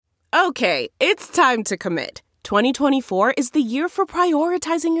Okay, it's time to commit. 2024 is the year for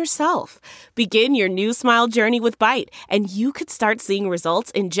prioritizing yourself. Begin your new smile journey with Byte, and you could start seeing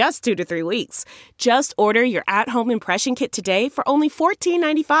results in just 2 to 3 weeks. Just order your at-home impression kit today for only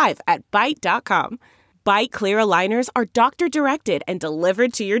 $14.95 at Byte.com. Byte Clear aligners are doctor-directed and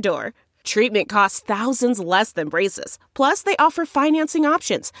delivered to your door. Treatment costs thousands less than braces. Plus, they offer financing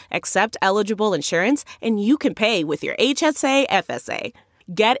options, accept eligible insurance, and you can pay with your HSA, FSA.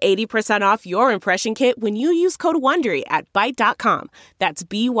 Get 80% off your impression kit when you use code WONDERY at Byte.com. That's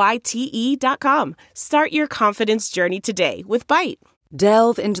BYTE.com. Start your confidence journey today with Byte.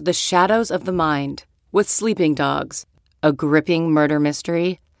 Delve into the shadows of the mind with Sleeping Dogs, a gripping murder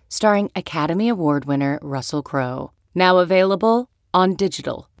mystery starring Academy Award winner Russell Crowe. Now available on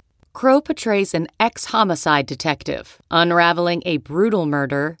digital. Crowe portrays an ex-homicide detective unraveling a brutal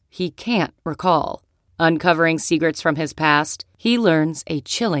murder he can't recall. Uncovering secrets from his past, he learns a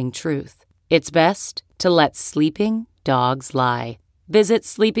chilling truth. It's best to let sleeping dogs lie. Visit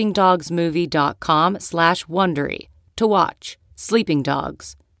sleepingdogsmovie.com/Wondery to watch Sleeping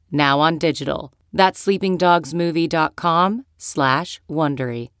Dogs, now on digital. That's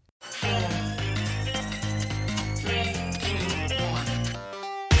sleepingdogsmovie.com/Wondery.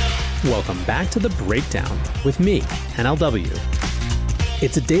 Welcome back to The Breakdown with me, NLW.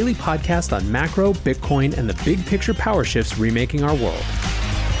 It's a daily podcast on macro, Bitcoin, and the big picture power shifts remaking our world.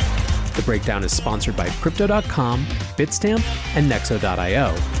 The Breakdown is sponsored by Crypto.com, Bitstamp, and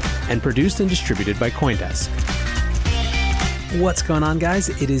Nexo.io, and produced and distributed by CoinDesk. What's going on, guys?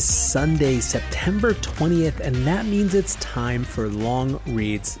 It is Sunday, September 20th, and that means it's time for Long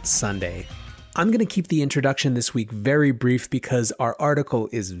Reads Sunday. I'm going to keep the introduction this week very brief because our article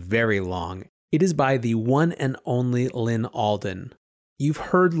is very long. It is by the one and only Lyn Alden. You've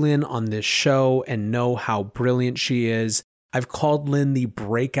heard Lyn on this show and know how brilliant she is. I've called Lyn the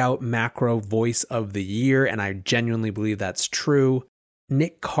breakout macro voice of the year, and I genuinely believe that's true.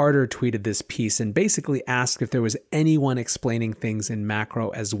 Nick Carter tweeted this piece and basically asked if there was anyone explaining things in macro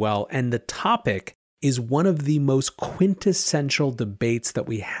as well, and the topic is one of the most quintessential debates that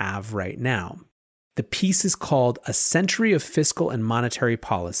we have right now. The piece is called A Century of Fiscal and Monetary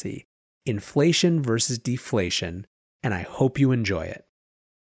Policy, Inflation versus Deflation, and I hope you enjoy it.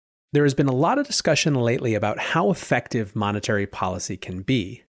 There has been a lot of discussion lately about how effective monetary policy can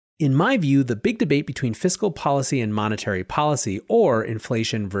be. In my view, the big debate between fiscal policy and monetary policy, or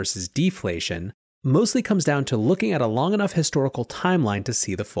inflation versus deflation, mostly comes down to looking at a long enough historical timeline to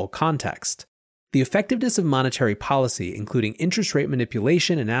see the full context. The effectiveness of monetary policy, including interest rate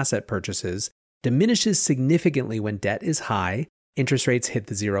manipulation and asset purchases, diminishes significantly when debt is high, interest rates hit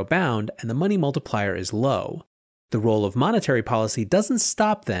the zero bound, and the money multiplier is low. The role of monetary policy doesn't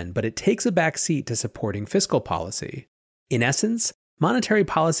stop then, but it takes a back seat to supporting fiscal policy. In essence, monetary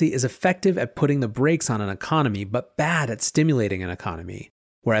policy is effective at putting the brakes on an economy, but bad at stimulating an economy,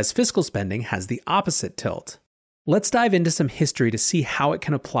 whereas fiscal spending has the opposite tilt. Let's dive into some history to see how it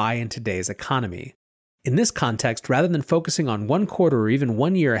can apply in today's economy. In this context, rather than focusing on one quarter or even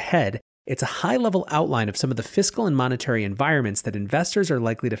 1 year ahead, it's a high-level outline of some of the fiscal and monetary environments that investors are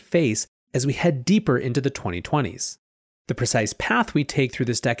likely to face as we head deeper into the 2020s. The precise path we take through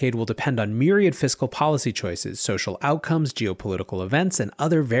this decade will depend on myriad fiscal policy choices, social outcomes, geopolitical events, and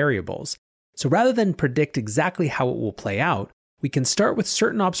other variables. So rather than predict exactly how it will play out, we can start with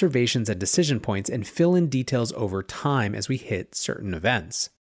certain observations and decision points and fill in details over time as we hit certain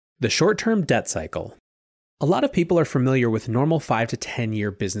events. The short-term debt cycle. A lot of people are familiar with normal 5 to 10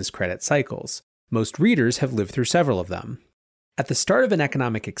 year business credit cycles. Most readers have lived through several of them. At the start of an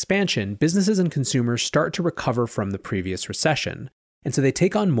economic expansion, businesses and consumers start to recover from the previous recession, and so they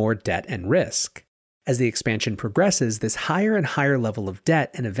take on more debt and risk. As the expansion progresses, this higher and higher level of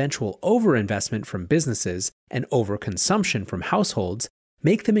debt and eventual overinvestment from businesses and overconsumption from households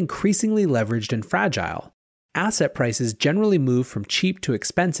make them increasingly leveraged and fragile. Asset prices generally move from cheap to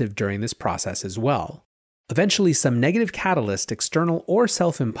expensive during this process as well. Eventually, some negative catalyst, external or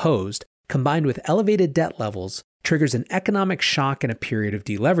self-imposed, combined with elevated debt levels, triggers an economic shock and a period of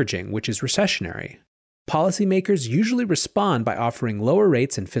deleveraging, which is recessionary. Policymakers usually respond by offering lower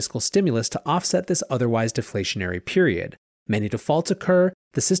rates and fiscal stimulus to offset this otherwise deflationary period. Many defaults occur,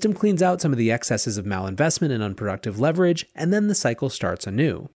 the system cleans out some of the excesses of malinvestment and unproductive leverage, and then the cycle starts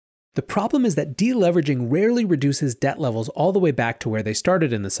anew. The problem is that deleveraging rarely reduces debt levels all the way back to where they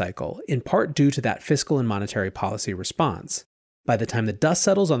started in the cycle, in part due to that fiscal and monetary policy response. By the time the dust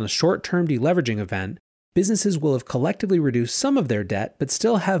settles on the short-term deleveraging event, businesses will have collectively reduced some of their debt, but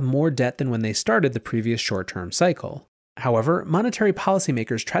still have more debt than when they started the previous short-term cycle. However, monetary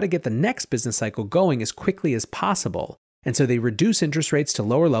policymakers try to get the next business cycle going as quickly as possible, and so they reduce interest rates to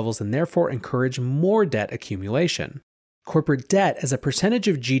lower levels and therefore encourage more debt accumulation. Corporate debt as a percentage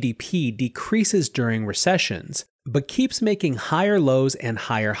of GDP decreases during recessions, but keeps making higher lows and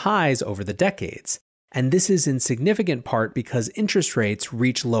higher highs over the decades. And this is in significant part because interest rates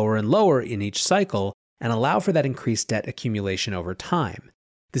reach lower and lower in each cycle and allow for that increased debt accumulation over time.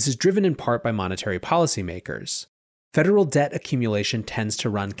 This is driven in part by monetary policymakers. Federal debt accumulation tends to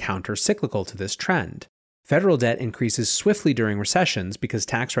run counter-cyclical to this trend. Federal debt increases swiftly during recessions because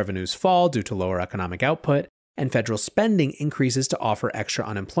tax revenues fall due to lower economic output, and federal spending increases to offer extra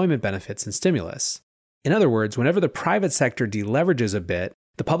unemployment benefits and stimulus. In other words, whenever the private sector deleverages a bit,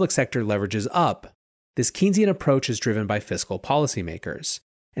 the public sector leverages up. This Keynesian approach is driven by fiscal policymakers.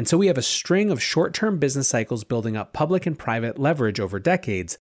 And so we have a string of short-term business cycles building up public and private leverage over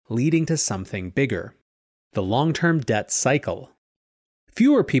decades, leading to something bigger. The long-term debt cycle.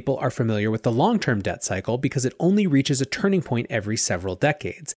 Fewer people are familiar with the long-term debt cycle because it only reaches a turning point every several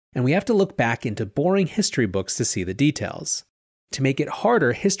decades, and we have to look back into boring history books to see the details. To make it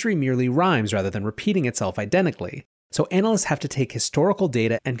harder, history merely rhymes rather than repeating itself identically, so analysts have to take historical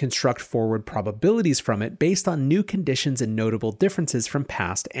data and construct forward probabilities from it based on new conditions and notable differences from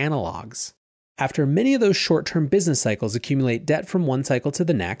past analogs. After many of those short-term business cycles accumulate debt from one cycle to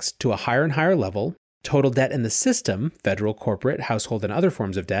the next to a higher and higher level, total debt in the system, federal, corporate, household, and other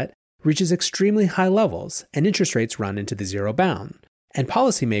forms of debt, reaches extremely high levels, and interest rates run into the zero bound. And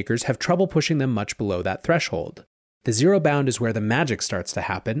policymakers have trouble pushing them much below that threshold. The zero bound is where the magic starts to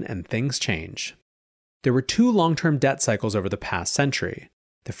happen and things change. There were two long-term debt cycles over the past century.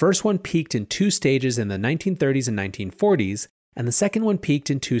 The first one peaked in two stages in the 1930s and 1940s, and the second one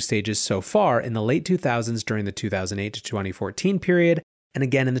peaked in two stages so far in the late 2000s during the 2008 to 2014 period, and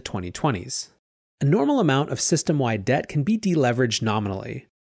again in the 2020s. A normal amount of system-wide debt can be deleveraged nominally.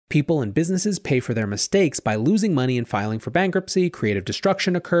 People and businesses pay for their mistakes by losing money and filing for bankruptcy, creative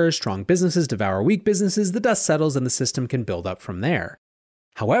destruction occurs, strong businesses devour weak businesses, the dust settles, and the system can build up from there.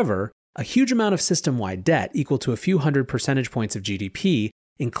 However, a huge amount of system-wide debt equal to a few hundred percentage points of GDP,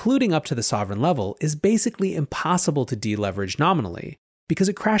 including up to the sovereign level, is basically impossible to deleverage nominally, because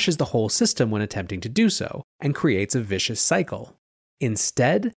it crashes the whole system when attempting to do so, and creates a vicious cycle.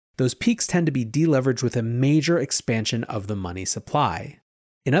 Instead, those peaks tend to be deleveraged with a major expansion of the money supply.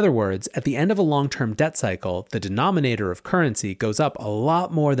 In other words, at the end of a long-term debt cycle, the denominator of currency goes up a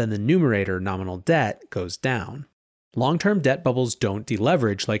lot more than the numerator, nominal debt, goes down. Long-term debt bubbles don't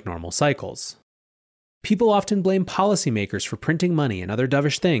deleverage like normal cycles. People often blame policymakers for printing money and other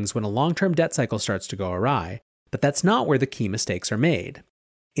dovish things when a long-term debt cycle starts to go awry, but that's not where the key mistakes are made.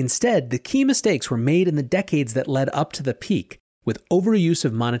 Instead, the key mistakes were made in the decades that led up to the peak, with overuse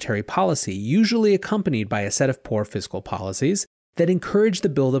of monetary policy usually accompanied by a set of poor fiscal policies that encourage the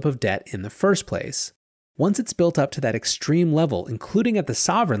buildup of debt in the first place. Once it's built up to that extreme level, including at the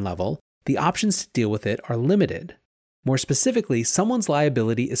sovereign level, the options to deal with it are limited. More specifically, someone's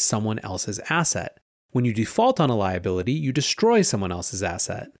liability is someone else's asset. When you default on a liability, you destroy someone else's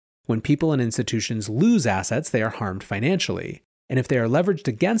asset. When people and institutions lose assets, they are harmed financially. And if they are leveraged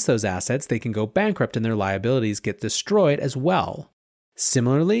against those assets, they can go bankrupt and their liabilities get destroyed as well.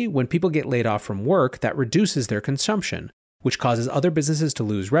 Similarly, when people get laid off from work, that reduces their consumption, which causes other businesses to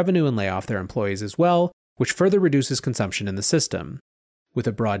lose revenue and lay off their employees as well, which further reduces consumption in the system. With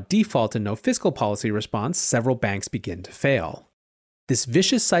a broad default and no fiscal policy response, several banks begin to fail. This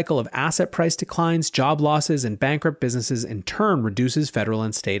vicious cycle of asset price declines, job losses, and bankrupt businesses in turn reduces federal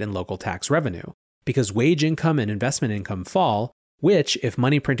and state and local tax revenue, because wage income and investment income fall, which, if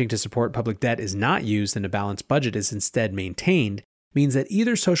money printing to support public debt is not used and a balanced budget is instead maintained, means that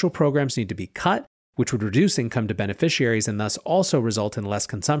either social programs need to be cut, which would reduce income to beneficiaries and thus also result in less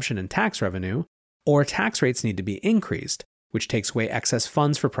consumption and tax revenue, or tax rates need to be increased, which takes away excess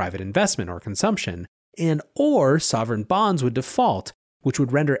funds for private investment or consumption, or sovereign bonds would default, which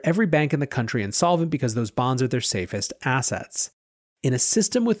would render every bank in the country insolvent because those bonds are their safest assets. In a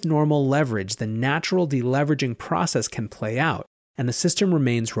system with normal leverage, the natural deleveraging process can play out, and the system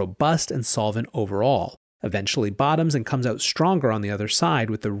remains robust and solvent overall, eventually bottoms and comes out stronger on the other side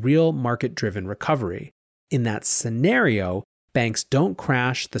with the real market-driven recovery. In that scenario, banks don't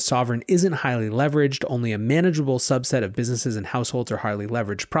crash, the sovereign isn't highly leveraged, only a manageable subset of businesses and households are highly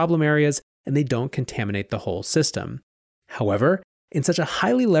leveraged problem areas, and they don't contaminate the whole system. However, in such a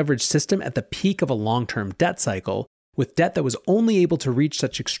highly leveraged system at the peak of a long-term debt cycle, with debt that was only able to reach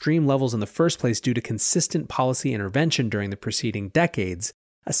such extreme levels in the first place due to consistent policy intervention during the preceding decades,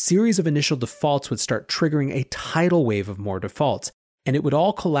 a series of initial defaults would start triggering a tidal wave of more defaults, and it would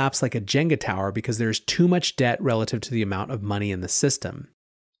all collapse like a Jenga tower because there's too much debt relative to the amount of money in the system.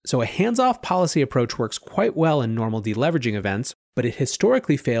 So a hands-off policy approach works quite well in normal deleveraging events, but it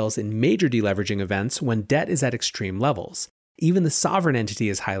historically fails in major deleveraging events when debt is at extreme levels. Even the sovereign entity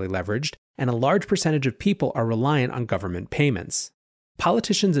is highly leveraged, and a large percentage of people are reliant on government payments.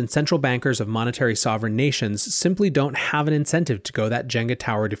 Politicians and central bankers of monetary sovereign nations simply don't have an incentive to go that Jenga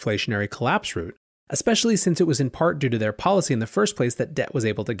tower deflationary collapse route, especially since it was in part due to their policy in the first place that debt was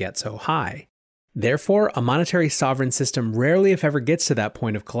able to get so high. Therefore, a monetary sovereign system rarely if ever gets to that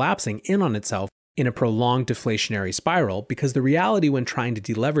point of collapsing in on itself in a prolonged deflationary spiral, because the reality when trying to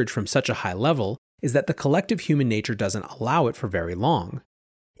deleverage from such a high level is that the collective human nature doesn't allow it for very long.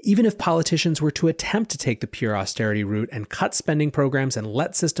 Even if politicians were to attempt to take the pure austerity route and cut spending programs and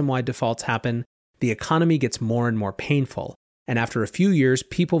let system-wide defaults happen, the economy gets more and more painful, and after a few years,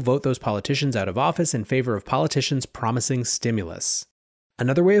 people vote those politicians out of office in favor of politicians promising stimulus.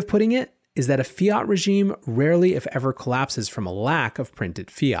 Another way of putting it is that a fiat regime rarely if ever collapses from a lack of printed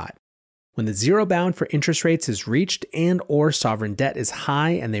fiat. When the zero bound for interest rates is reached and/or sovereign debt is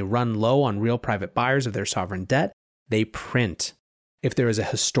high and they run low on real private buyers of their sovereign debt, they print. If there is a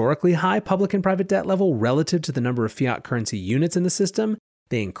historically high public and private debt level relative to the number of fiat currency units in the system,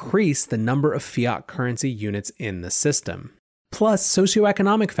 they increase the number of fiat currency units in the system. Plus,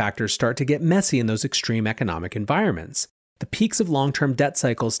 socioeconomic factors start to get messy in those extreme economic environments. The peaks of long-term debt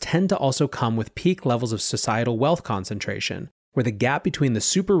cycles tend to also come with peak levels of societal wealth concentration, where the gap between the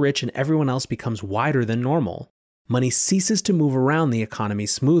super rich and everyone else becomes wider than normal. Money ceases to move around the economy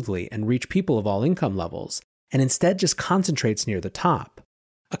smoothly and reach people of all income levels, and instead just concentrates near the top.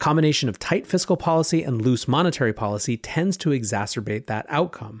 A combination of tight fiscal policy and loose monetary policy tends to exacerbate that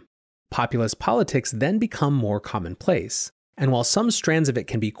outcome. Populist politics then become more commonplace, and while some strands of it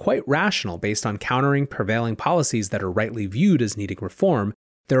can be quite rational based on countering prevailing policies that are rightly viewed as needing reform,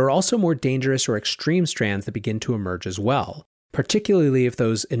 there are also more dangerous or extreme strands that begin to emerge as well, particularly if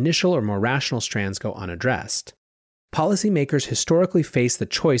those initial or more rational strands go unaddressed. Policymakers historically face the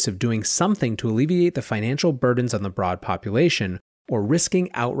choice of doing something to alleviate the financial burdens on the broad population or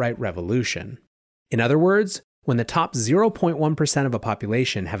risking outright revolution. In other words, when the top 0.1% of a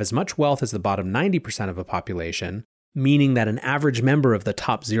population have as much wealth as the bottom 90% of a population, meaning that an average member of the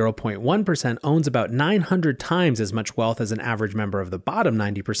top 0.1% owns about 900 times as much wealth as an average member of the bottom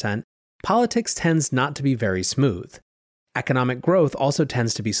 90%, politics tends not to be very smooth. Economic growth also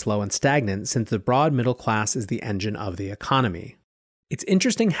tends to be slow and stagnant since the broad middle class is the engine of the economy. It's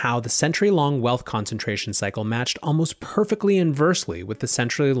interesting how the century-long wealth concentration cycle matched almost perfectly inversely with the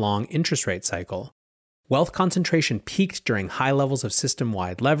century-long interest rate cycle. Wealth concentration peaked during high levels of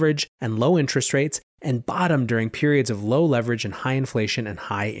system-wide leverage and low interest rates, and bottomed during periods of low leverage and high inflation and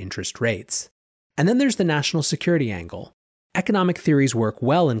high interest rates. And then there's the national security angle. Economic theories work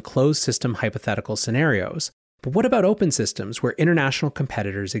well in closed system hypothetical scenarios, but what about open systems where international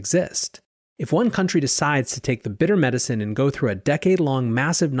competitors exist? If one country decides to take the bitter medicine and go through a decade-long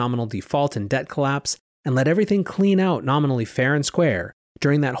massive nominal default and debt collapse and let everything clean out nominally fair and square,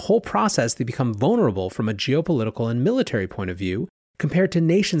 during that whole process they become vulnerable from a geopolitical and military point of view compared to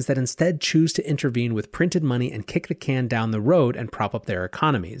nations that instead choose to intervene with printed money and kick the can down the road and prop up their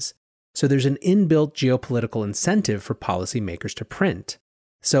economies. So there's an inbuilt geopolitical incentive for policymakers to print.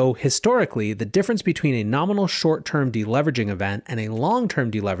 So historically, the difference between a nominal short-term deleveraging event and a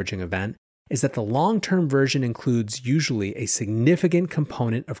long-term deleveraging event is that the long-term version includes usually a significant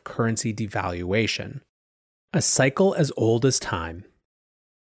component of currency devaluation. A cycle as old as time.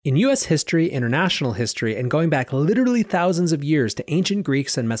 In US history, international history, and going back literally thousands of years to ancient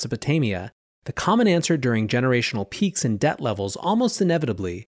Greeks and Mesopotamia, the common answer during generational peaks in debt levels almost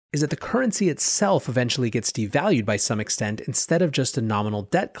inevitably is that the currency itself eventually gets devalued by some extent instead of just a nominal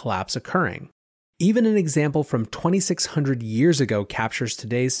debt collapse occurring. Even an example from 2,600 years ago captures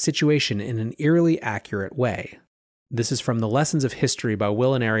today's situation in an eerily accurate way. This is from The Lessons of History by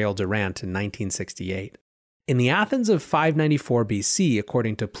Will and Ariel Durant in 1968. In the Athens of 594 BC,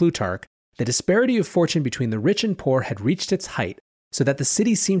 according to Plutarch, the disparity of fortune between the rich and poor had reached its height, so that the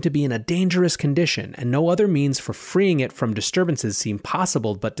city seemed to be in a dangerous condition, and no other means for freeing it from disturbances seemed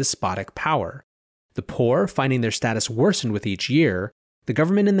possible but despotic power. The poor, finding their status worsened with each year, the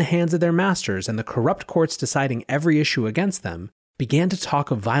government in the hands of their masters, and the corrupt courts deciding every issue against them, began to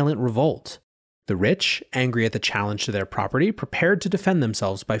talk of violent revolt. The rich, angry at the challenge to their property, prepared to defend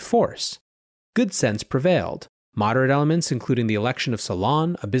themselves by force. Good sense prevailed. Moderate elements, including the election of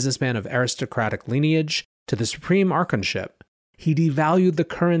Solon, a businessman of aristocratic lineage, to the supreme archonship. He devalued the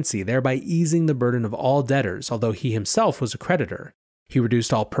currency, thereby easing the burden of all debtors, although he himself was a creditor. He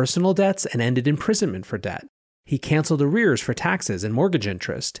reduced all personal debts and ended imprisonment for debt. He canceled arrears for taxes and mortgage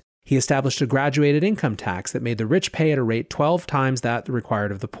interest. He established a graduated income tax that made the rich pay at a rate 12 times that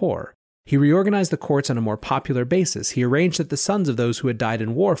required of the poor. He reorganized the courts on a more popular basis. He arranged that the sons of those who had died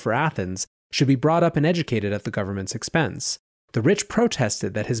in war for Athens should be brought up and educated at the government's expense. The rich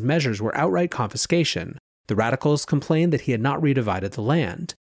protested that his measures were outright confiscation. The radicals complained that he had not redivided the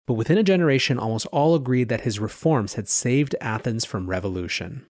land. But within a generation, almost all agreed that his reforms had saved Athens from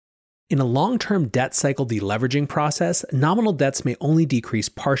revolution. In a long-term debt cycle deleveraging process, nominal debts may only decrease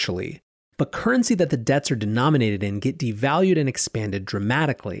partially, but currency that the debts are denominated in get devalued and expanded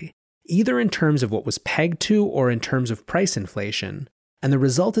dramatically, either in terms of what was pegged to or in terms of price inflation. And the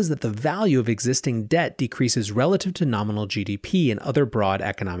result is that the value of existing debt decreases relative to nominal GDP and other broad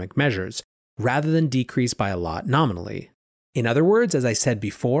economic measures, rather than decrease by a lot nominally. In other words, as I said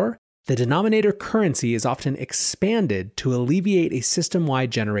before, the denominator currency is often expanded to alleviate a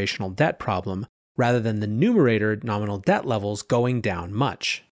system-wide generational debt problem, rather than the numerator nominal debt levels going down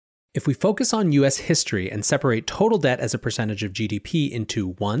much. If we focus on US history and separate total debt as a percentage of GDP into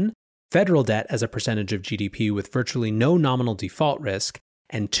 1. Federal debt as a percentage of GDP with virtually no nominal default risk,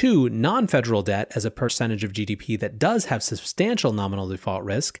 and 2. Non-federal debt as a percentage of GDP that does have substantial nominal default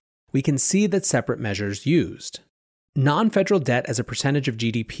risk, we can see that separate measures used. Non-federal debt as a percentage of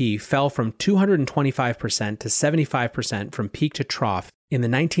GDP fell from 225% to 75% from peak to trough in the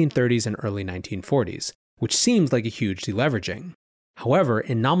 1930s and early 1940s, which seems like a huge deleveraging. However,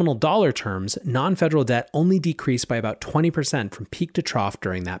 in nominal dollar terms, non-federal debt only decreased by about 20% from peak to trough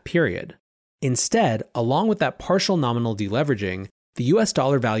during that period. Instead, along with that partial nominal deleveraging, the US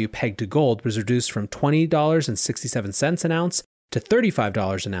dollar value pegged to gold was reduced from $20.67 an ounce to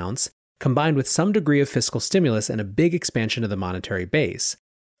 $35 an ounce, combined with some degree of fiscal stimulus and a big expansion of the monetary base,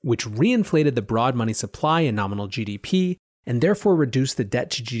 which reinflated the broad money supply and nominal GDP, and therefore reduced the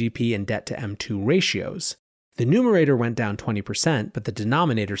debt to GDP and debt to M2 ratios. The numerator went down 20%, but the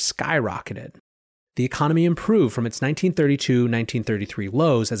denominator skyrocketed. The economy improved from its 1932-1933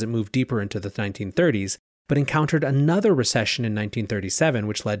 lows as it moved deeper into the 1930s, but encountered another recession in 1937,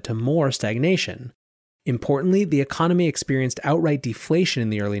 which led to more stagnation. Importantly, the economy experienced outright deflation in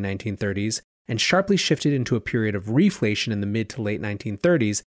the early 1930s and sharply shifted into a period of reflation in the mid to late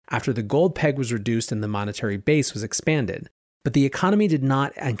 1930s after the gold peg was reduced and the monetary base was expanded. But the economy did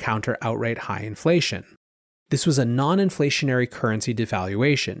not encounter outright high inflation. This was a non-inflationary currency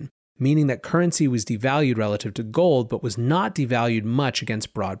devaluation, meaning that currency was devalued relative to gold but was not devalued much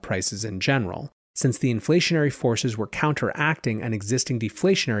against broad prices in general, since the inflationary forces were counteracting an existing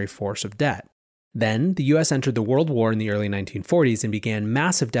deflationary force of debt. Then, the US entered the World War in the early 1940s and began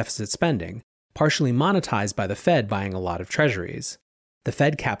massive deficit spending, partially monetized by the Fed buying a lot of treasuries. The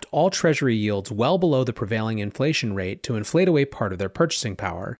Fed capped all treasury yields well below the prevailing inflation rate to inflate away part of their purchasing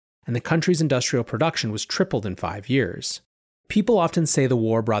power, and the country's industrial production was tripled in 5 years. People often say the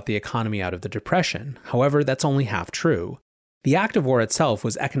war brought the economy out of the Depression. However, that's only half true. The act of war itself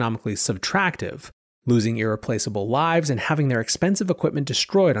was economically subtractive, losing irreplaceable lives and having their expensive equipment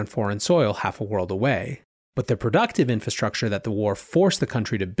destroyed on foreign soil half a world away. But the productive infrastructure that the war forced the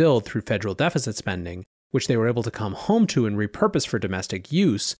country to build through federal deficit spending, which they were able to come home to and repurpose for domestic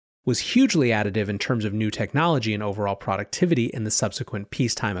use, was hugely additive in terms of new technology and overall productivity in the subsequent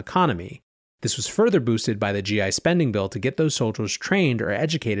peacetime economy. This was further boosted by the GI spending bill to get those soldiers trained or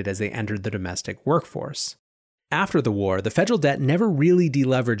educated as they entered the domestic workforce. After the war, the federal debt never really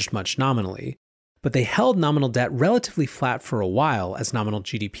deleveraged much nominally, but they held nominal debt relatively flat for a while as nominal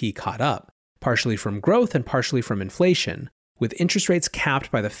GDP caught up, partially from growth and partially from inflation, with interest rates capped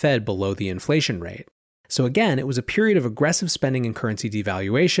by the Fed below the inflation rate. So again, it was a period of aggressive spending and currency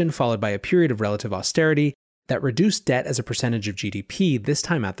devaluation, followed by a period of relative austerity that reduced debt as a percentage of GDP, this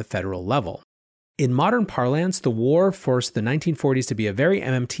time at the federal level. In modern parlance, the war forced the 1940s to be a very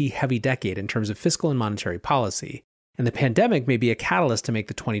MMT-heavy decade in terms of fiscal and monetary policy, and the pandemic may be a catalyst to make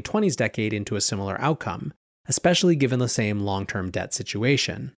the 2020s decade into a similar outcome, especially given the same long-term debt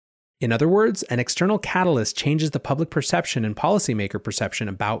situation. In other words, an external catalyst changes the public perception and policymaker perception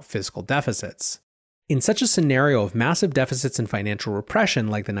about fiscal deficits. In such a scenario of massive deficits and financial repression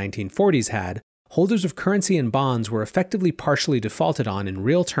like the 1940s had, holders of currency and bonds were effectively partially defaulted on in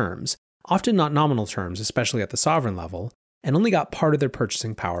real terms, often not nominal terms, especially at the sovereign level, and only got part of their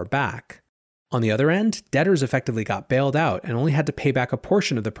purchasing power back. On the other end, debtors effectively got bailed out and only had to pay back a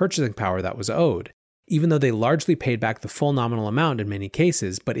portion of the purchasing power that was owed, even though they largely paid back the full nominal amount in many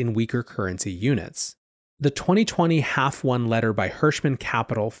cases, but in weaker currency units. The 2020 Half-One letter by Hirschman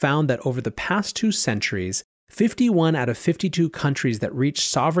Capital found that over the past 2 centuries, 51 out of 52 countries that reached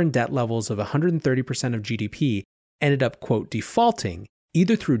sovereign debt levels of 130% of GDP ended up, quote, defaulting,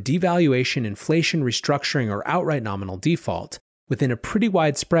 either through devaluation, inflation, restructuring, or outright nominal default, within a pretty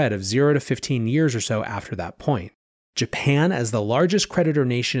wide spread of 0 to 15 years or so after that point. Japan, as the largest creditor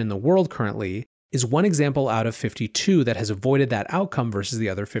nation in the world currently, is one example out of 52 that has avoided that outcome versus the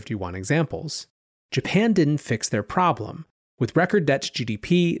other 51 examples. Japan didn't fix their problem. With record debt to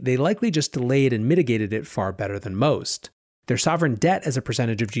GDP, they likely just delayed and mitigated it far better than most. Their sovereign debt as a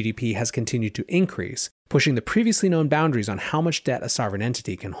percentage of GDP has continued to increase, pushing the previously known boundaries on how much debt a sovereign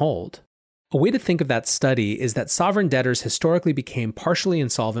entity can hold. A way to think of that study is that sovereign debtors historically became partially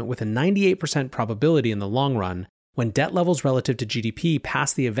insolvent with a 98% probability in the long run when debt levels relative to GDP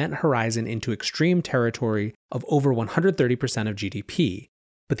pass the event horizon into extreme territory of over 130% of GDP.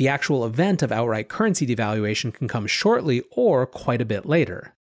 But the actual event of outright currency devaluation can come shortly or quite a bit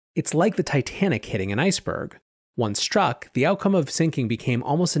later. It's like the Titanic hitting an iceberg. Once struck, the outcome of sinking became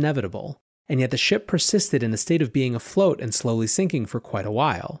almost inevitable, and yet the ship persisted in a state of being afloat and slowly sinking for quite a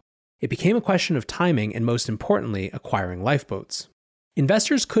while. It became a question of timing and, most importantly, acquiring lifeboats.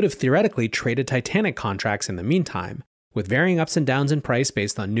 Investors could have theoretically traded Titanic contracts in the meantime, with varying ups and downs in price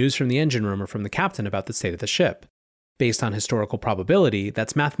based on news from the engine room or from the captain about the state of the ship. Based on historical probability,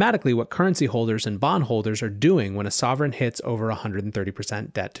 that's mathematically what currency holders and bond holders are doing when a sovereign hits over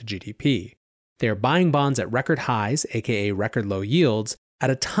 130% debt to GDP. They are buying bonds at record highs, aka record low yields,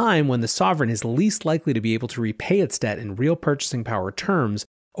 at a time when the sovereign is least likely to be able to repay its debt in real purchasing power terms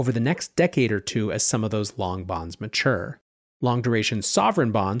over the next decade or two as some of those long bonds mature. Long-duration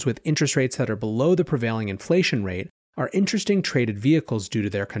sovereign bonds with interest rates that are below the prevailing inflation rate are interesting traded vehicles due to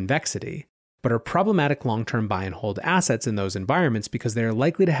their convexity, but are problematic long-term buy and hold assets in those environments because they are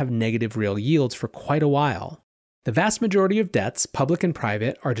likely to have negative real yields for quite a while. The vast majority of debts, public and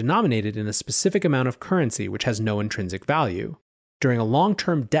private, are denominated in a specific amount of currency which has no intrinsic value. During a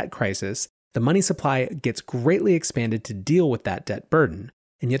long-term debt crisis, the money supply gets greatly expanded to deal with that debt burden,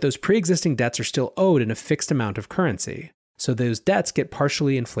 and yet those pre-existing debts are still owed in a fixed amount of currency, so those debts get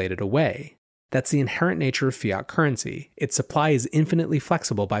partially inflated away. That's the inherent nature of fiat currency. Its supply is infinitely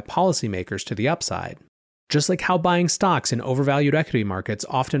flexible by policymakers to the upside. Just like how buying stocks in overvalued equity markets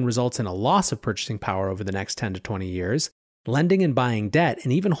often results in a loss of purchasing power over the next 10 to 20 years, lending and buying debt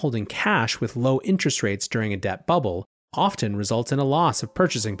and even holding cash with low interest rates during a debt bubble often results in a loss of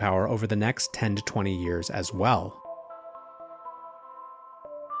purchasing power over the next 10 to 20 years as well.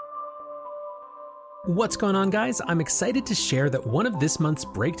 What's going on, guys? I'm excited to share that one of this month's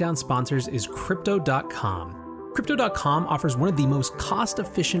breakdown sponsors is Crypto.com. Crypto.com offers one of the most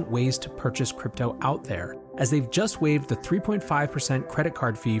cost-efficient ways to purchase crypto out there, as they've just waived the 3.5% credit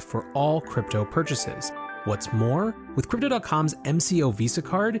card fee for all crypto purchases. What's more, with Crypto.com's MCO Visa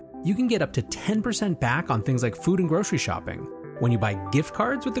card, you can get up to 10% back on things like food and grocery shopping. When you buy gift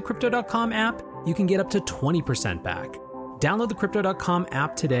cards with the Crypto.com app, you can get up to 20% back. Download the Crypto.com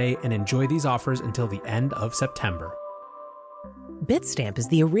app today and enjoy these offers until the end of September. Bitstamp is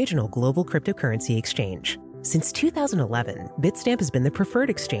the original global cryptocurrency exchange. Since 2011, Bitstamp has been the preferred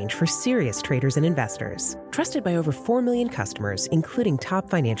exchange for serious traders and investors, trusted by over 4 million customers, including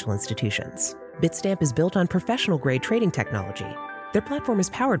top financial institutions. Bitstamp is built on professional-grade trading technology. Their platform is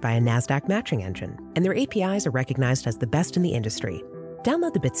powered by a NASDAQ matching engine, and their APIs are recognized as the best in the industry.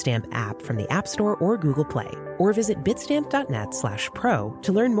 Download the Bitstamp app from the App Store or Google Play, or visit bitstamp.net/pro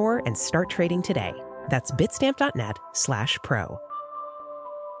to learn more and start trading today. That's bitstamp.net/pro.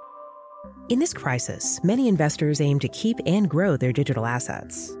 In this crisis, many investors aim to keep and grow their digital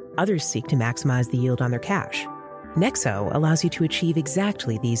assets. Others seek to maximize the yield on their cash. Nexo allows you to achieve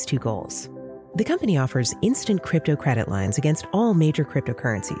exactly these two goals. The company offers instant crypto credit lines against all major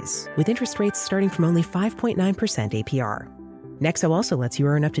cryptocurrencies, with interest rates starting from only 5.9% APR. Nexo also lets you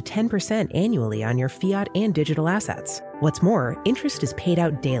earn up to 10% annually on your fiat and digital assets. What's more, interest is paid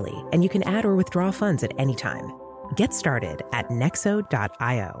out daily, and you can add or withdraw funds at any time. Get started at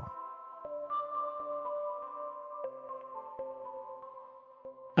nexo.io.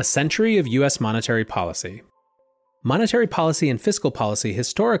 A century of U.S. monetary policy. Monetary policy and fiscal policy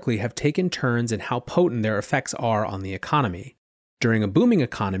historically have taken turns in how potent their effects are on the economy. During a booming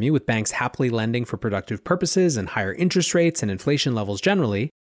economy with banks happily lending for productive purposes and higher interest rates and inflation levels generally,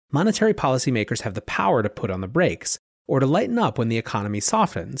 monetary policymakers have the power to put on the brakes, or to lighten up when the economy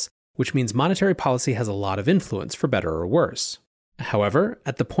softens, which means monetary policy has a lot of influence for better or worse. However,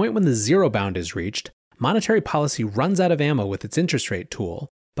 at the point when the zero bound is reached, monetary policy runs out of ammo with its interest rate tool,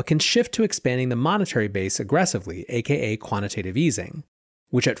 but can shift to expanding the monetary base aggressively, aka quantitative easing,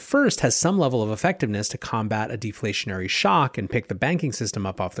 which at first has some level of effectiveness to combat a deflationary shock and pick the banking system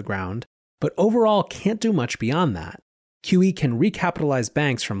up off the ground, but overall can't do much beyond that. QE can recapitalize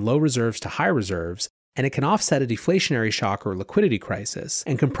banks from low reserves to high reserves, and it can offset a deflationary shock or liquidity crisis,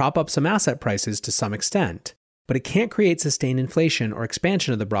 and can prop up some asset prices to some extent, but it can't create sustained inflation or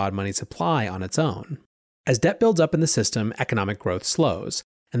expansion of the broad money supply on its own. As debt builds up in the system, economic growth slows,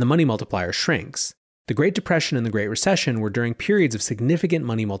 and the money multiplier shrinks. The Great Depression and the Great Recession were during periods of significant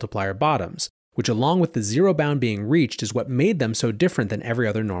money multiplier bottoms, which along with the zero bound being reached is what made them so different than every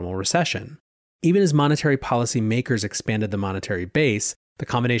other normal recession. Even as monetary policy makers expanded the monetary base, the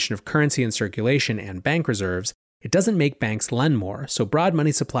combination of currency in circulation and bank reserves, it doesn't make banks lend more, so broad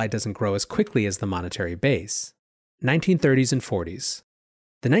money supply doesn't grow as quickly as the monetary base. 1930s and 40s.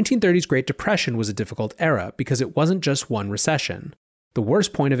 The 1930s Great Depression was a difficult era because it wasn't just one recession. The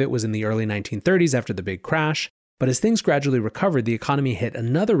worst point of it was in the early 1930s after the big crash, but as things gradually recovered, the economy hit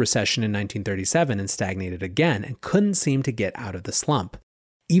another recession in 1937 and stagnated again and couldn't seem to get out of the slump.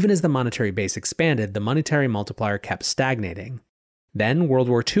 Even as the monetary base expanded, the monetary multiplier kept stagnating. Then, World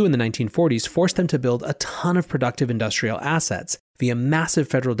War II in the 1940s forced them to build a ton of productive industrial assets via massive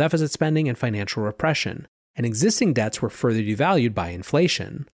federal deficit spending and financial repression, and existing debts were further devalued by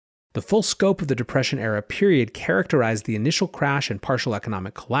inflation. The full scope of the Depression-era period characterized the initial crash and partial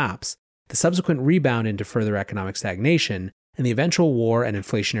economic collapse, the subsequent rebound into further economic stagnation, and the eventual war and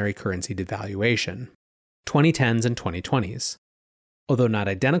inflationary currency devaluation. 2010s and 2020s. Although not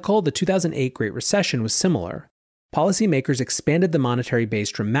identical, the 2008 Great Recession was similar. Policymakers expanded the monetary base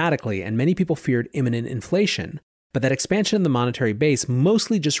dramatically, and many people feared imminent inflation, but that expansion of the monetary base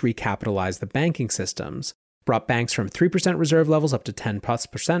mostly just recapitalized the banking systems, brought banks from 3% reserve levels up to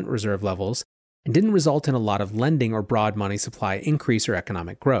 10+% reserve levels, and didn't result in a lot of lending or broad money supply increase or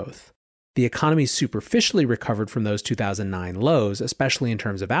economic growth. The economy superficially recovered from those 2009 lows, especially in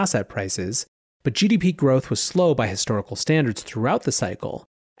terms of asset prices, but GDP growth was slow by historical standards throughout the cycle,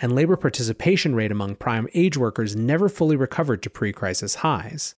 and labor participation rate among prime age workers never fully recovered to pre-crisis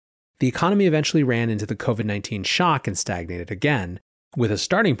highs. The economy eventually ran into the COVID-19 shock and stagnated again, with a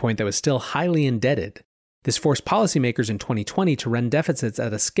starting point that was still highly indebted. This forced policymakers in 2020 to run deficits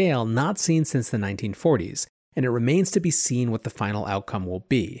at a scale not seen since the 1940s, and it remains to be seen what the final outcome will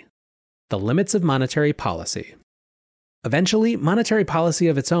be. The limits of monetary policy. Eventually, monetary policy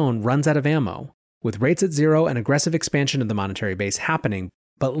of its own runs out of ammo, with rates at zero and aggressive expansion of the monetary base happening,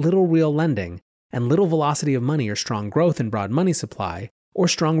 but little real lending, and little velocity of money or strong growth in broad money supply, or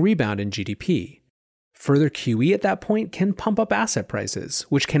strong rebound in GDP. Further QE at that point can pump up asset prices,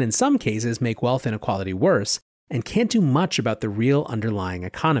 which can in some cases make wealth inequality worse, and can't do much about the real underlying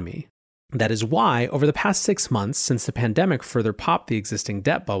economy. That is why, over the past 6 months since the pandemic further popped the existing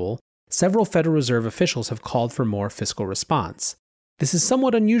debt bubble, several Federal Reserve officials have called for more fiscal response. This is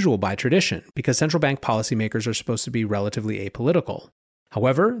somewhat unusual by tradition, because central bank policymakers are supposed to be relatively apolitical.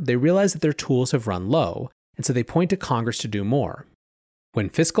 However, they realize that their tools have run low, and so they point to Congress to do more. When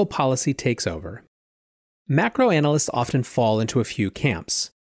fiscal policy takes over. Macro analysts often fall into a few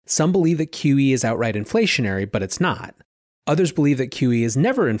camps. Some believe that QE is outright inflationary, but it's not. Others believe that QE is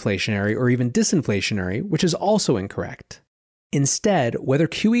never inflationary or even disinflationary, which is also incorrect. Instead, whether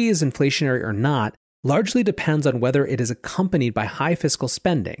QE is inflationary or not largely depends on whether it is accompanied by high fiscal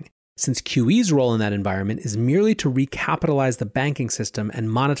spending, since QE's role in that environment is merely to recapitalize the banking system and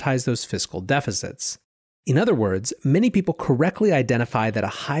monetize those fiscal deficits. In other words, many people correctly identify that a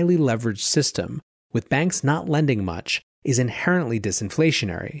highly leveraged system, with banks not lending much, is inherently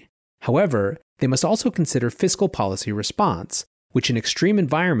disinflationary. However, they must also consider fiscal policy response, which in extreme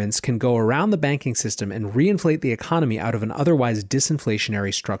environments can go around the banking system and reinflate the economy out of an otherwise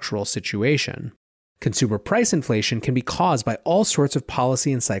disinflationary structural situation. Consumer price inflation can be caused by all sorts of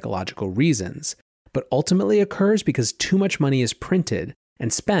policy and psychological reasons, but ultimately occurs because too much money is printed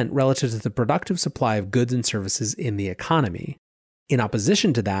and spent relative to the productive supply of goods and services in the economy. In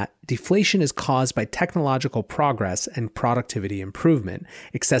opposition to that, deflation is caused by technological progress and productivity improvement,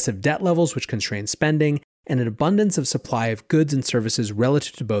 excessive debt levels which constrain spending, and an abundance of supply of goods and services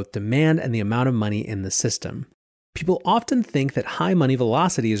relative to both demand and the amount of money in the system. People often think that high money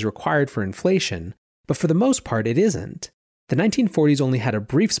velocity is required for inflation, but for the most part it isn't. The 1940s only had a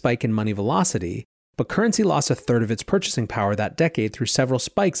brief spike in money velocity, but currency lost a third of its purchasing power that decade through several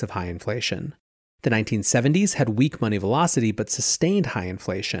spikes of high inflation. The 1970s had weak money velocity but sustained high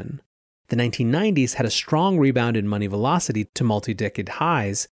inflation. The 1990s had a strong rebound in money velocity to multi-decade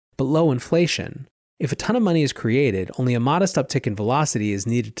highs, but low inflation. If a ton of money is created, only a modest uptick in velocity is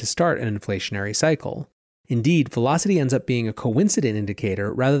needed to start an inflationary cycle. Indeed, velocity ends up being a coincident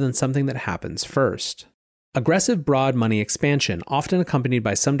indicator rather than something that happens first. Aggressive broad money expansion, often accompanied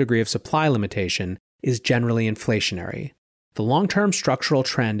by some degree of supply limitation, is generally inflationary. The long-term structural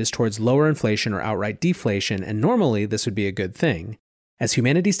trend is towards lower inflation or outright deflation, and normally this would be a good thing. As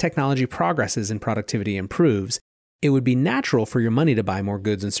humanity's technology progresses and productivity improves, It would be natural for your money to buy more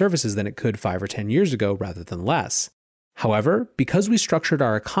goods and services than it could 5 or 10 years ago rather than less. However, because we structured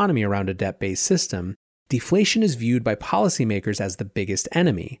our economy around a debt-based system, deflation is viewed by policymakers as the biggest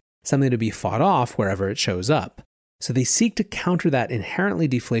enemy, something to be fought off wherever it shows up. So they seek to counter that inherently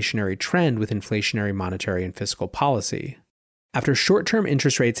deflationary trend with inflationary monetary and fiscal policy. After short-term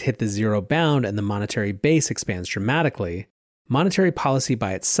interest rates hit the zero bound and the monetary base expands dramatically, monetary policy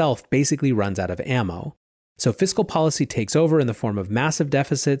by itself basically runs out of ammo. So fiscal policy takes over in the form of massive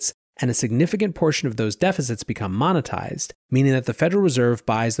deficits, and a significant portion of those deficits become monetized, meaning that the Federal Reserve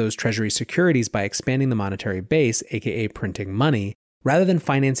buys those Treasury securities by expanding the monetary base, aka printing money, rather than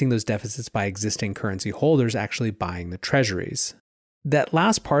financing those deficits by existing currency holders actually buying the treasuries. That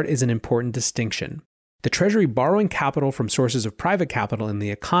last part is an important distinction. The Treasury borrowing capital from sources of private capital in the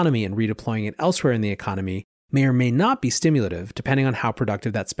economy and redeploying it elsewhere in the economy may or may not be stimulative, depending on how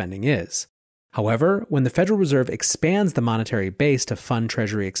productive that spending is. However, when the Federal Reserve expands the monetary base to fund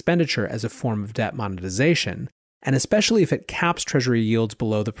Treasury expenditure as a form of debt monetization, and especially if it caps Treasury yields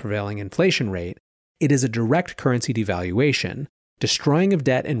below the prevailing inflation rate, it is a direct currency devaluation, destroying of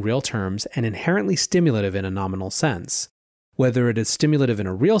debt in real terms and inherently stimulative in a nominal sense. Whether it is stimulative in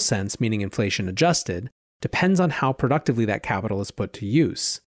a real sense, meaning inflation adjusted, depends on how productively that capital is put to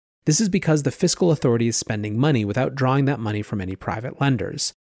use. This is because the fiscal authority is spending money without drawing that money from any private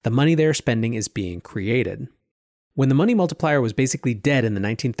lenders. The money they are spending is being created. When the money multiplier was basically dead in the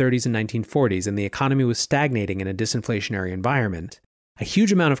 1930s and 1940s and the economy was stagnating in a disinflationary environment, a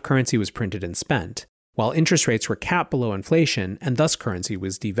huge amount of currency was printed and spent, while interest rates were capped below inflation and thus currency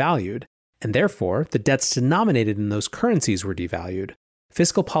was devalued, and therefore the debts denominated in those currencies were devalued.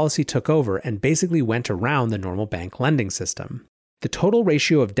 Fiscal policy took over and basically went around the normal bank lending system. The total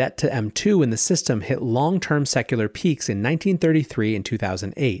ratio of debt to M2 in the system hit long-term secular peaks in 1933 and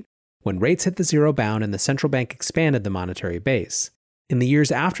 2008, when rates hit the zero bound and the central bank expanded the monetary base. In the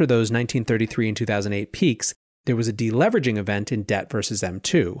years after those 1933 and 2008 peaks, there was a deleveraging event in debt versus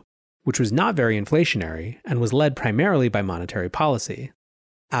M2, which was not very inflationary and was led primarily by monetary policy.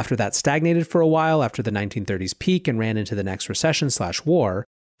 After that stagnated for a while after the 1930s peak and ran into the next recession/war,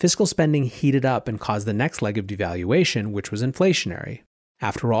 fiscal spending heated up and caused the next leg of devaluation, which was inflationary.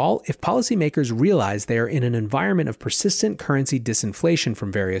 After all, if policymakers realize they are in an environment of persistent currency disinflation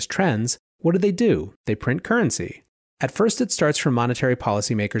from various trends, what do? They print currency. At first it starts from monetary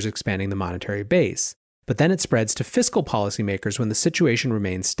policymakers expanding the monetary base, but then it spreads to fiscal policymakers when the situation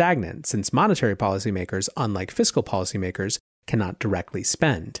remains stagnant, since monetary policymakers, unlike fiscal policymakers, cannot directly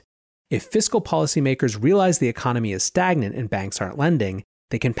spend. If fiscal policymakers realize the economy is stagnant and banks aren't lending,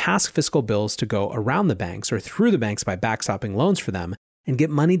 they can pass fiscal bills to go around the banks or through the banks by backstopping loans for them and get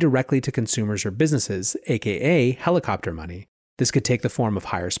money directly to consumers or businesses, aka helicopter money. This could take the form of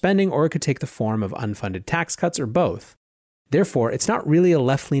higher spending or it could take the form of unfunded tax cuts or both. Therefore, it's not really a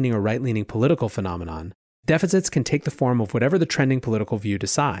left-leaning or right-leaning political phenomenon. Deficits can take the form of whatever the trending political view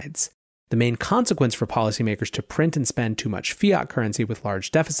decides. The main consequence for policymakers to print and spend too much fiat currency with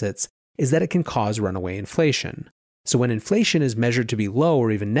large deficits is that it can cause runaway inflation. So when inflation is measured to be low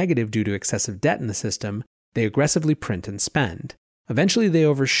or even negative due to excessive debt in the system, they aggressively print and spend. Eventually they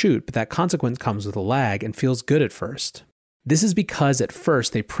overshoot, but that consequence comes with a lag and feels good at first. This is because at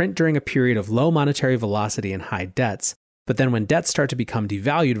first they print during a period of low monetary velocity and high debts, but then when debts start to become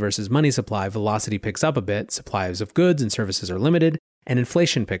devalued versus money supply, velocity picks up a bit, supplies of goods and services are limited, and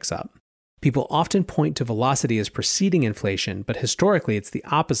inflation picks up. People often point to velocity as preceding inflation, but historically it's the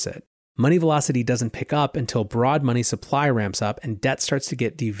opposite. Money velocity doesn't pick up until broad money supply ramps up and debt starts to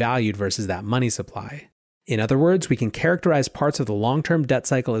get devalued versus that money supply. In other words, we can characterize parts of the long-term debt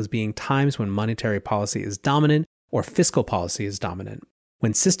cycle as being times when monetary policy is dominant or fiscal policy is dominant.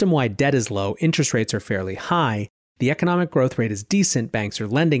 When system-wide debt is low, interest rates are fairly high, the economic growth rate is decent, banks are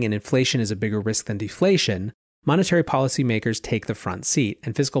lending, and inflation is a bigger risk than deflation, monetary policy makers take the front seat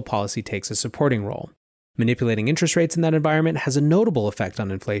and fiscal policy takes a supporting role. Manipulating interest rates in that environment has a notable effect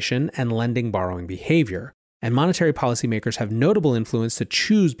on inflation and lending-borrowing behavior, and monetary policymakers have notable influence to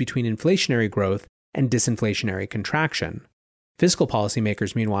choose between inflationary growth and disinflationary contraction. Fiscal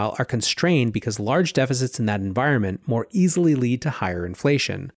policymakers, meanwhile, are constrained because large deficits in that environment more easily lead to higher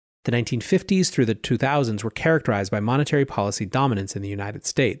inflation. The 1950s through the 2000s were characterized by monetary policy dominance in the United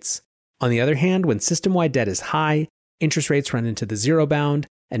States. On the other hand, when system-wide debt is high, interest rates run into the zero bound,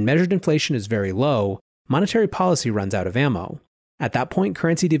 and measured inflation is very low, monetary policy runs out of ammo. At that point,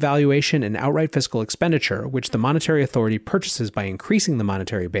 currency devaluation and outright fiscal expenditure, which the monetary authority purchases by increasing the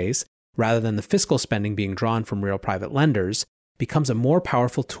monetary base, rather than the fiscal spending being drawn from real private lenders, becomes a more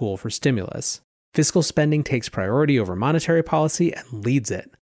powerful tool for stimulus. Fiscal spending takes priority over monetary policy and leads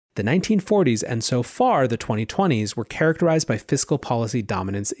it. The 1940s and so far the 2020s were characterized by fiscal policy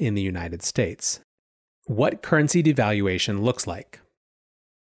dominance in the United States. What currency devaluation looks like.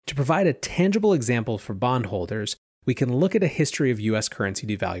 To provide a tangible example for bondholders, we can look at a history of U.S. currency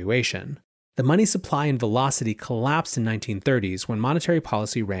devaluation. The money supply and velocity collapsed in 1930s when monetary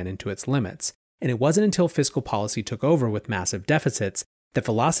policy ran into its limits, and it wasn't until fiscal policy took over with massive deficits that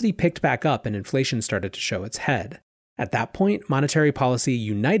velocity picked back up and inflation started to show its head. At that point, monetary policy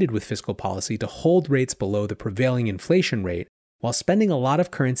united with fiscal policy to hold rates below the prevailing inflation rate while spending a lot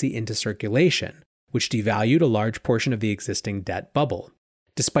of currency into circulation, which devalued a large portion of the existing debt bubble.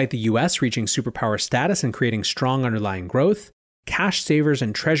 Despite the US reaching superpower status and creating strong underlying growth, cash savers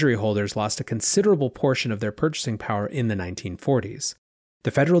and treasury holders lost a considerable portion of their purchasing power in the 1940s.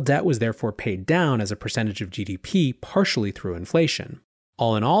 The federal debt was therefore paid down as a percentage of GDP, partially through inflation.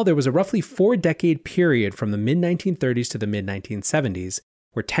 All in all, there was a roughly 4-decade period from the mid-1930s to the mid-1970s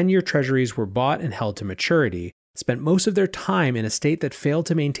where 10-year treasuries were bought and held to maturity, spent most of their time in a state that failed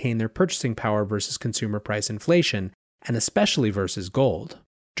to maintain their purchasing power versus consumer price inflation, and especially versus gold.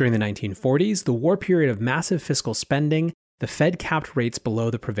 During the 1940s, the war period of massive fiscal spending, the Fed capped rates below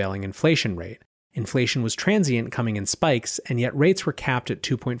the prevailing inflation rate. Inflation was transient, coming in spikes, and yet rates were capped at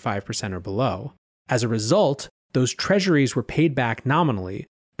 2.5% or below. As a result, those treasuries were paid back nominally,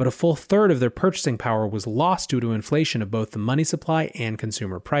 but a full third of their purchasing power was lost due to inflation of both the money supply and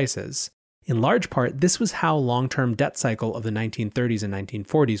consumer prices. In large part, this was how long-term debt cycle of the 1930s and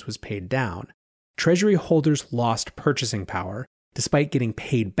 1940s was paid down. Treasury holders lost purchasing power, despite getting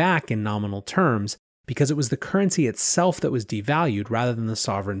paid back in nominal terms, because it was the currency itself that was devalued rather than the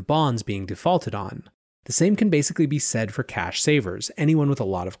sovereign bonds being defaulted on. The same can basically be said for cash savers, anyone with a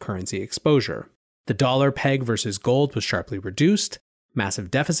lot of currency exposure. The dollar peg versus gold was sharply reduced, massive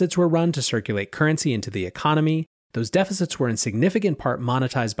deficits were run to circulate currency into the economy, those deficits were in significant part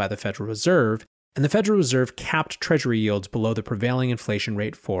monetized by the Federal Reserve, and the Federal Reserve capped treasury yields below the prevailing inflation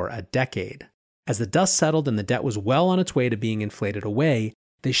rate for a decade. As the dust settled and the debt was well on its way to being inflated away,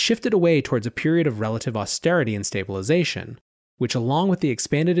 they shifted away towards a period of relative austerity and stabilization, which along with the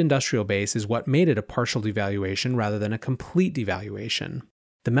expanded industrial base is what made it a partial devaluation rather than a complete devaluation.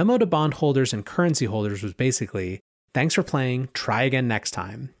 The memo to bondholders and currency holders was basically, thanks for playing, try again next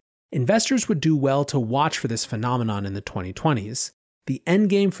time. Investors would do well to watch for this phenomenon in the 2020s. The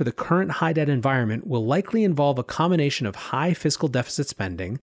endgame for the current high debt environment will likely involve a combination of high fiscal deficit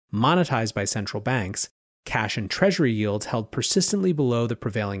spending, monetized by central banks, cash and treasury yields held persistently below the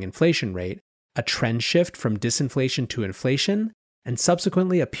prevailing inflation rate, a trend shift from disinflation to inflation, and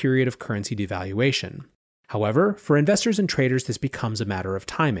subsequently a period of currency devaluation. However, for investors and traders, this becomes a matter of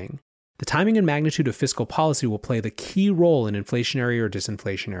timing. The timing and magnitude of fiscal policy will play the key role in inflationary or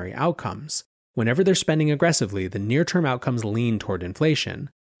disinflationary outcomes. Whenever they're spending aggressively, the near-term outcomes lean toward inflation.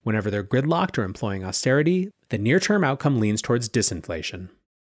 Whenever they're gridlocked or employing austerity, the near-term outcome leans towards disinflation.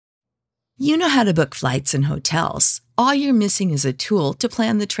 You know how to book flights and hotels. All you're missing is a tool to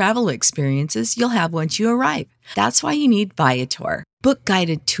plan the travel experiences you'll have once you arrive. That's why you need Viator. Book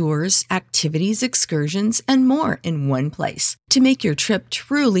guided tours, activities, excursions, and more in one place to make your trip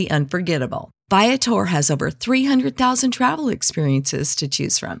truly unforgettable. Viator has over 300,000 travel experiences to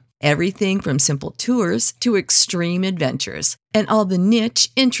choose from. Everything from simple tours to extreme adventures and all the niche,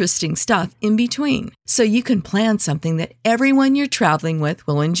 interesting stuff in between. So you can plan something that everyone you're traveling with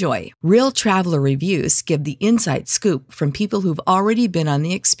will enjoy. Real traveler reviews give the inside scoop from people who've already been on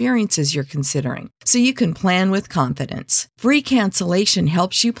the experiences you're considering. So you can plan with confidence. Free cancellation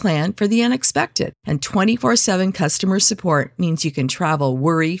helps you plan for the unexpected. And 24/7 customer support means you can travel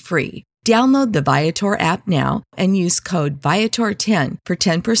worry-free. Download the Viator app now and use code Viator10 for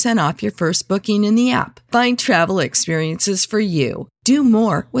 10% off your first booking in the app. Find travel experiences for you. Do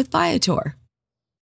more with Viator.